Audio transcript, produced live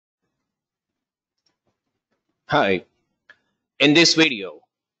Hi, in this video,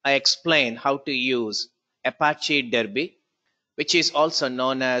 I explain how to use Apache Derby, which is also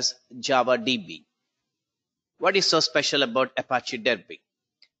known as Java DB. What is so special about Apache Derby?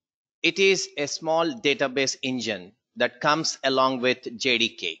 It is a small database engine that comes along with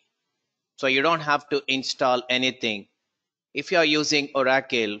JDK. So you don't have to install anything. If you are using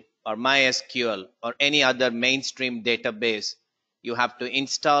Oracle or MySQL or any other mainstream database, you have to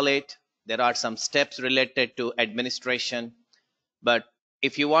install it. There are some steps related to administration. But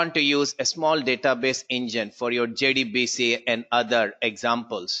if you want to use a small database engine for your JDBC and other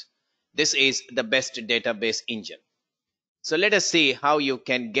examples, this is the best database engine. So let us see how you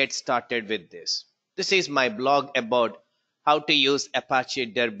can get started with this. This is my blog about how to use Apache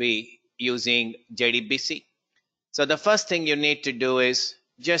Derby using JDBC. So the first thing you need to do is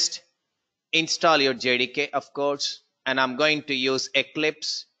just install your JDK, of course, and I'm going to use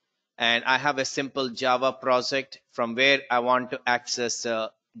Eclipse, and I have a simple Java project from where I want to access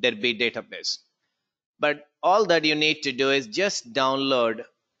Derby database. But all that you need to do is just download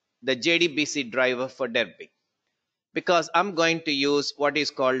the JDBC driver for Derby, because I'm going to use what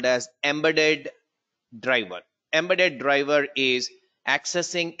is called as embedded driver. Embedded driver is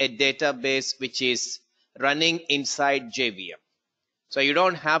accessing a database which is running inside JVM. So you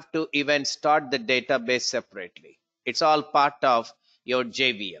don't have to even start the database separately. It's all part of your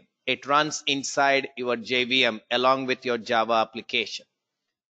JVM. It runs inside your JVM along with your Java application.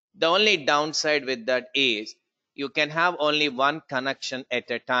 The only downside with that is you can have only one connection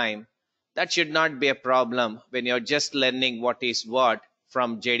at a time. That should not be a problem when you're just learning what is what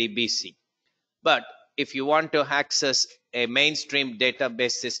from JDBC. But if you want to access a mainstream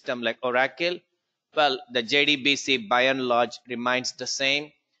database system like Oracle, well, the JDBC by and large remains the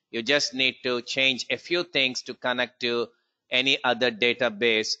same. You just need to change a few things to connect to any other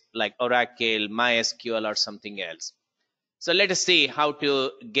database like Oracle, MySQL, or something else. So let us see how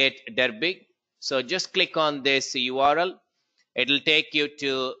to get Derby. So just click on this URL. It'll take you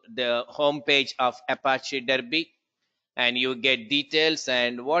to the home page of Apache Derby, and you get details.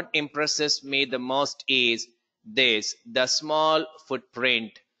 And what impresses me the most is this, the small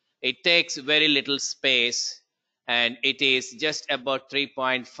footprint. It takes very little space, and it is just about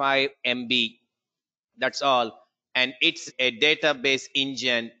 3.5 MB. That's all. And it's a database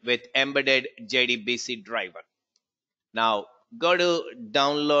engine with embedded JDBC driver. Now go to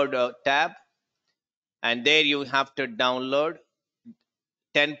download tab, and there you have to download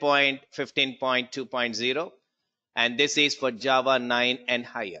 10.15.2.0, and this is for Java 9 and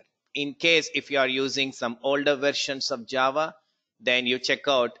higher. In case if you are using some older versions of Java, then you check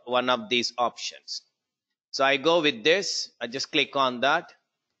out one of these options. So I go with this. I just click on that,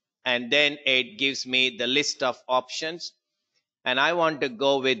 and then it gives me the list of options, and I want to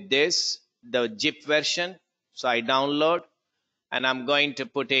go with this, the zip version. So I download, and I'm going to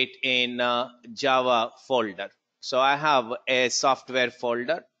put it in Java folder. So I have a software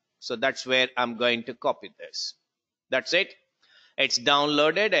folder, so that's where I'm going to copy this. That's it. It's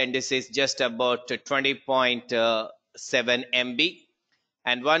downloaded, and this is just about 20.7 MB.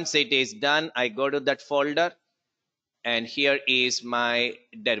 And once it is done, I go to that folder, and here is my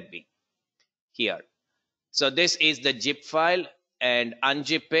Derby here. So this is the zip file, and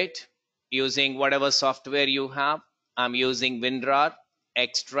unzip it using whatever software you have. I'm using WinRAR,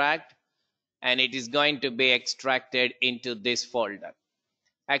 extract, and it is going to be extracted into this folder.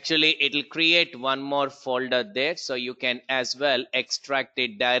 Actually, it will create one more folder there, so you can as well extract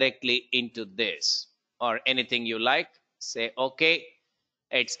it directly into this or anything you like. Say OK,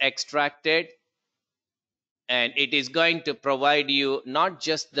 it's extracted, and it is going to provide you not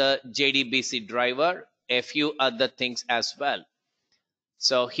just the JDBC driver, a few other things as well.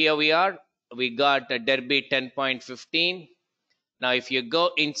 So here we are. We got a Derby 10.15. Now if you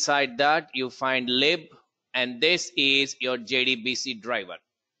go inside that, you find lib, and this is your JDBC driver.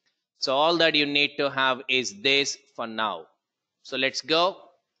 So all that you need to have is this for now. So let's go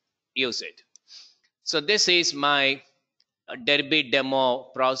use it. So this is my Derby demo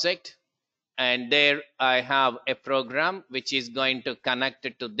project, and there I have a program which is going to connect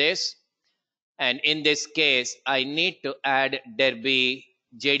it to this. And in this case, I need to add Derby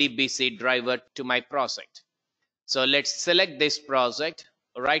JDBC driver to my project. So let's select this project,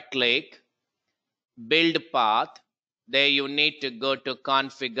 right click, build path. There you need to go to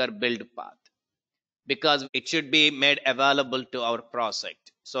configure build path, because it should be made available to our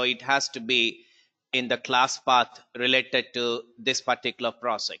project. So it has to be in the class path related to this particular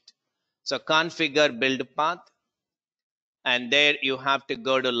project. So configure build path, and there you have to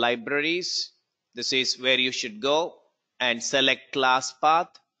go to libraries. This is where you should go and select class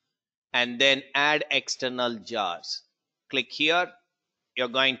path, and then add external jars. Click here, you're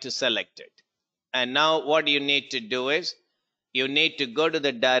going to select it. And now what you need to do is you need to go to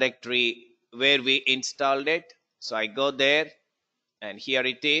the directory where we installed it. So I go there and here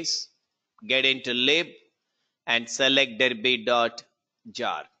it is. Get into lib and select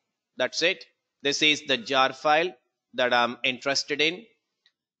derby.jar. That's it. This is the jar file that I'm interested in.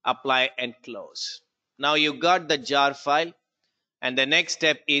 Apply and close. Now you got the jar file, and the next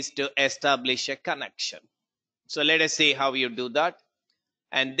step is to establish a connection. So let us see how you do that.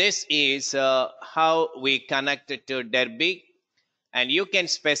 And this is how we connect it to Derby, and you can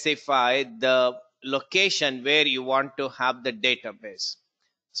specify the location where you want to have the database.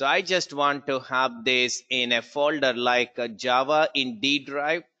 So I just want to have this in a folder like Java in D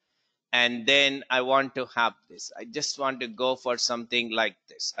drive, and then I want to have this. I just want to go for something like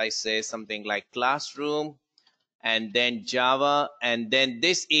this. I say something like classroom and then Java, and then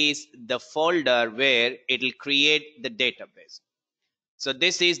this is the folder where it will create the database. So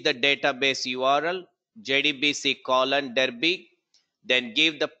this is the database URL, JDBC colon Derby. Then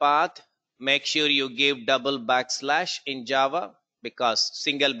give the path. Make sure you give double backslash in Java because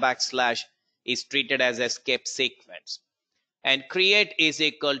single backslash is treated as escape sequence. And create is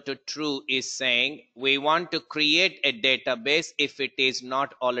equal to true is saying we want to create a database if it is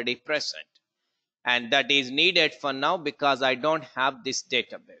not already present. And that is needed for now because I don't have this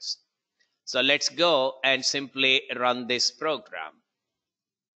database. So let's go and simply run this program.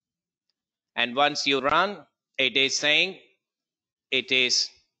 And once you run, it is saying it is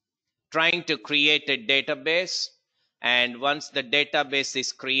trying to create a database. And once the database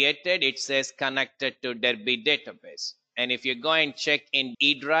is created, it says connected to Derby database. And if you go and check in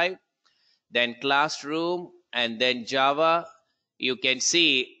E drive, then classroom, and then Java, you can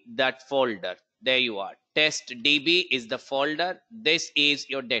see that folder. There you are. TestDB is the folder. This is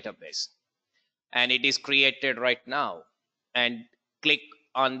your database. And it is created right now. And click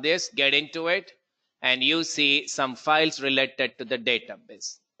on this, get into it, and you see some files related to the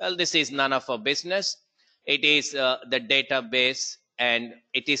database. Well, this is none of our business. It is the database, and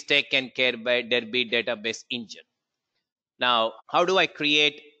it is taken care by Derby database engine. Now, how do I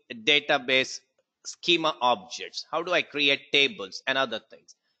create database schema objects? How do I create tables and other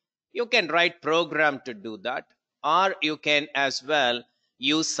things? You can write program to do that, or you can as well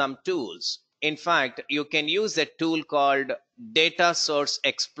use some tools. In fact, you can use a tool called Data Source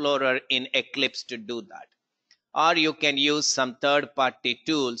Explorer in Eclipse to do that. Or you can use some third-party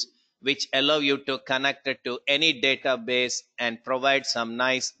tools which allow you to connect it to any database and provide some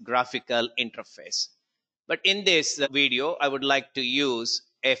nice graphical interface. But in this video, I would like to use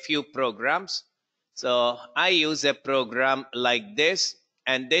a few programs. So I use a program like this,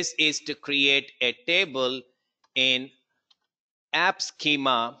 and this is to create a table in app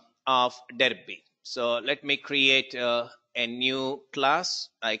schema of Derby. So let me create a new class.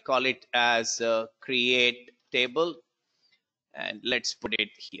 I call it as create table, and let's put it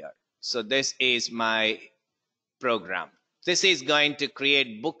here. So this is my program. This is going to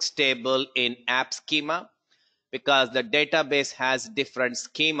create books table in app schema because the database has different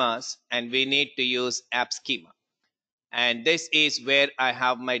schemas and we need to use app schema. And this is where I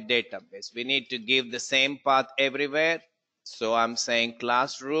have my database. We need to give the same path everywhere. So I'm saying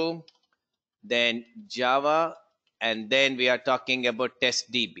classroom, then Java, and then we are talking about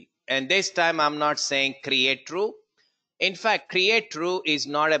TestDB. And this time I'm not saying create true. In fact, create true is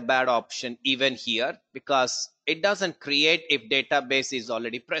not a bad option even here because it doesn't create if database is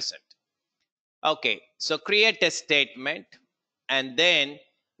already present. Okay, so create a statement, and then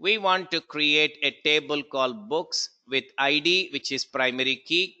we want to create a table called books with ID, which is primary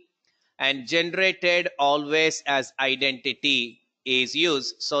key, and generated always as identity is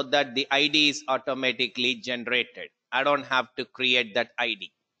used so that the ID is automatically generated. I don't have to create that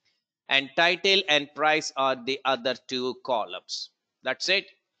ID. And title and price are the other two columns. That's it.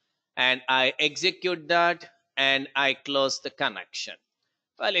 And I execute that and I close the connection.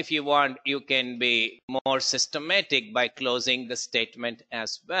 Well, if you want, you can be more systematic by closing the statement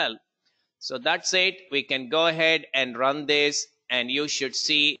as well. So that's it. We can go ahead and run this, and you should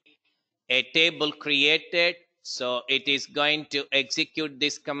see a table created. So it is going to execute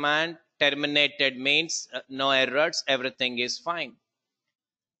this command. Terminated means no errors, everything is fine.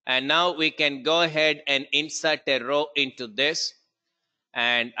 And now we can go ahead and insert a row into this.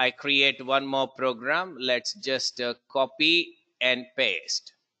 And I create one more program. Let's just copy and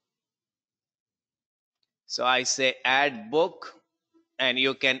paste. So I say add book, and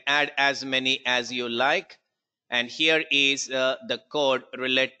you can add as many as you like. And here is the code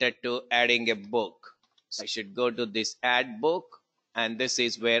related to adding a book. So I should go to this add book, and this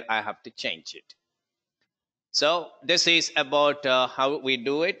is where I have to change it. So this is about how we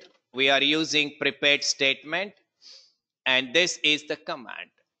do it. We are using prepared statement, and this is the command.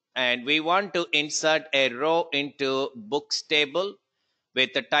 And we want to insert a row into books table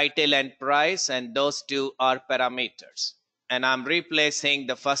with the title and price, and those two are parameters. And I'm replacing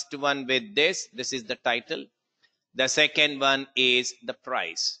the first one with this. This is the title. The second one is the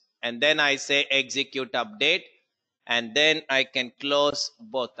price. And then I say execute update, and then I can close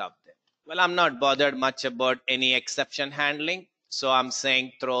both of them. Well, I'm not bothered much about any exception handling, so I'm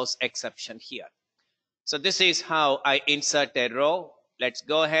saying throws exception here. So this is how I insert a row. Let's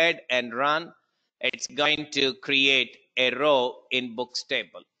go ahead and run. It's going to create a row in books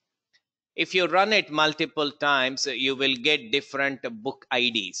table. If you run it multiple times, you will get different book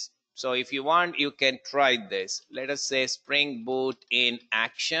IDs. So if you want, you can try this. Let us say Spring Boot in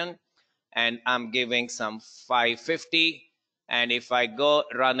action, and I'm giving some 550. And if I go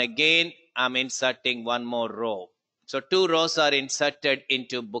run again, I'm inserting one more row. So 2 rows are inserted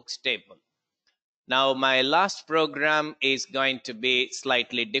into books table. Now my last program is going to be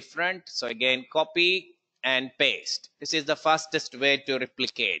slightly different. So again, copy and paste. This is the fastest way to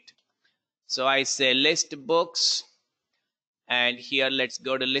replicate. So I say list books, and here let's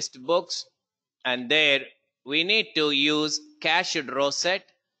go to list books, and there we need to use cached row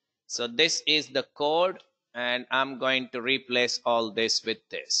set. So this is the code, and I'm going to replace all this with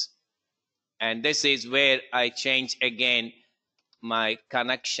this. And this is where I change again my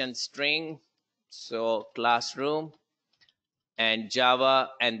connection string. So classroom and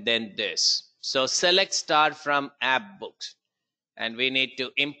Java, and then this. So select star from app books, and we need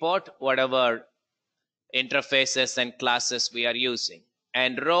to import whatever interfaces and classes we are using.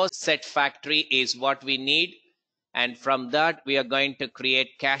 And row set factory is what we need, and from that we are going to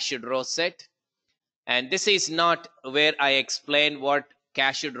create cached row set. And this is not where I explain what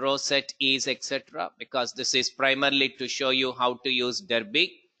cached row set is, etc., because this is primarily to show you how to use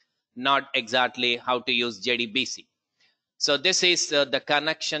Derby, not exactly how to use JDBC. So this is the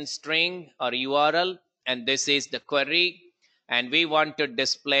connection string or URL, and this is the query, and we want to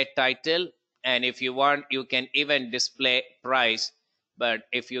display title, and if you want, you can even display price. But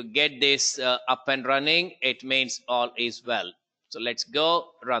if you get this up and running, it means all is well. So let's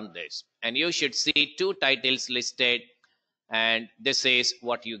go run this, and you should see 2 titles listed, and this is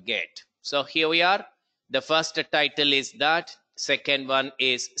what you get. So here we are. The first title is that, second one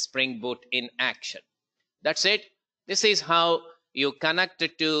is Spring Boot in action. That's it. This is how you connect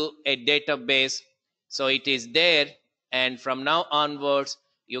it to a database. So it is there, and from now onwards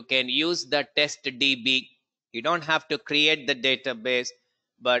you can use the test DB. You don't have to create the database,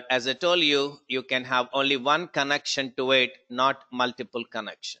 but as I told you, you can have only one connection to it, not multiple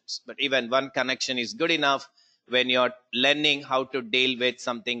connections. But even one connection is good enough when you're learning how to deal with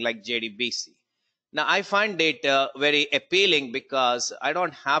something like JDBC. Now I find it very appealing because I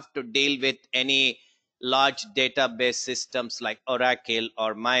don't have to deal with any large database systems like Oracle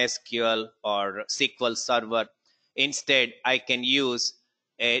or MySQL or SQL Server. Instead, I can use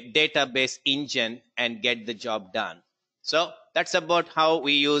a database engine and get the job done. So that's about how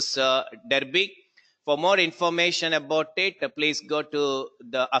we use Derby. For more information about it, please go to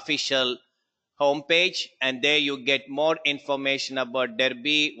the official homepage, and there you get more information about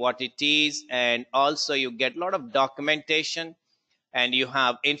Derby, what it is, and also you get a lot of documentation, and you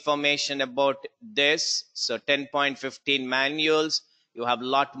have information about this. So 10.15 manuals, you have a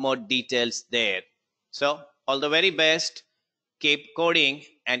lot more details there. So all the very best. Keep coding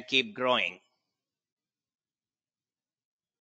and keep growing.